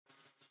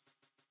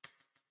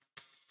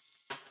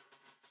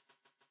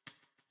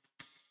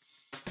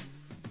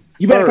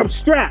You better come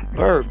strapped.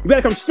 Verb. You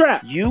better come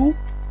strapped. You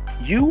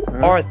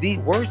are the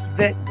worst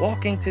vet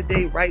walking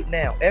today right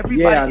now.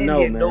 Everybody in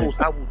here knows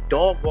I will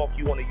dog walk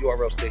you on the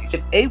URL stage.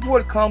 If A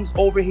Ward comes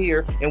over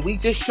here and we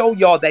just show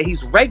y'all that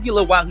he's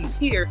regular while he's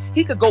here,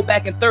 he could go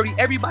back and 30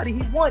 everybody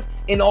he want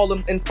in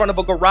front of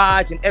a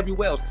garage and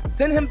everywhere else.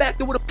 Send him back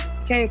to where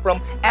the came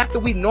from after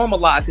we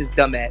normalize his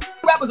dumb ass.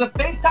 Rappers will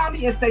FaceTime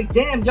me and say,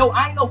 damn, yo,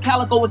 I ain't know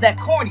Calico was that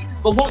corny,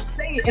 but won't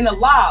say it in the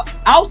live.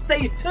 I'll say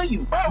it to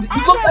you.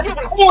 You look like a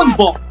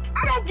cornball.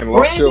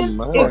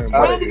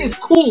 Brandon is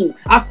cool.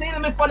 I seen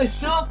him in front of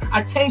Suge.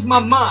 I changed my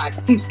mind.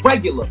 He's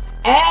regular.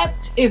 Av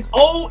is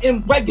old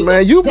and regular.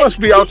 Man, you must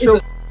be out your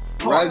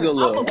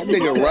regular. That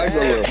nigga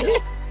regular.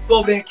 Go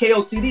over there in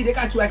KOTD. They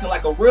got you acting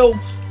like a real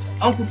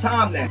Uncle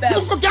Tom now.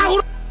 You forgot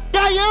who the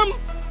I am?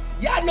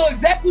 Yeah, I know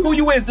exactly who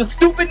you is. The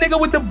stupid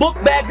nigga with the book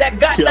bag that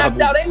got knocked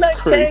out. Ain't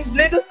nothing changed,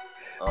 nigga.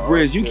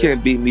 Briz, you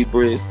can't beat me,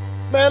 Briz.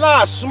 man.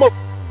 I smoke.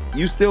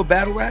 You still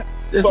battle rap?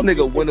 This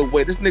nigga went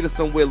away. This nigga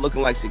somewhere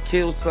looking like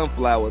Shaquille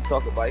Sunflower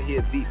talking about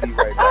he'll beat me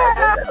right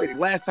now.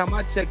 Last time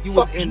I checked, you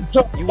was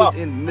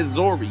in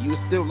Missouri. You was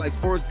still like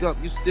Forrest Gump.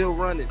 You still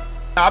running.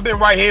 I've been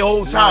right here the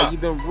whole time. Nah, you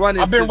been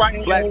running. I've been right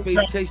here the whole Blackface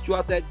time. chased you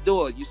out that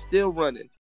door. You still running.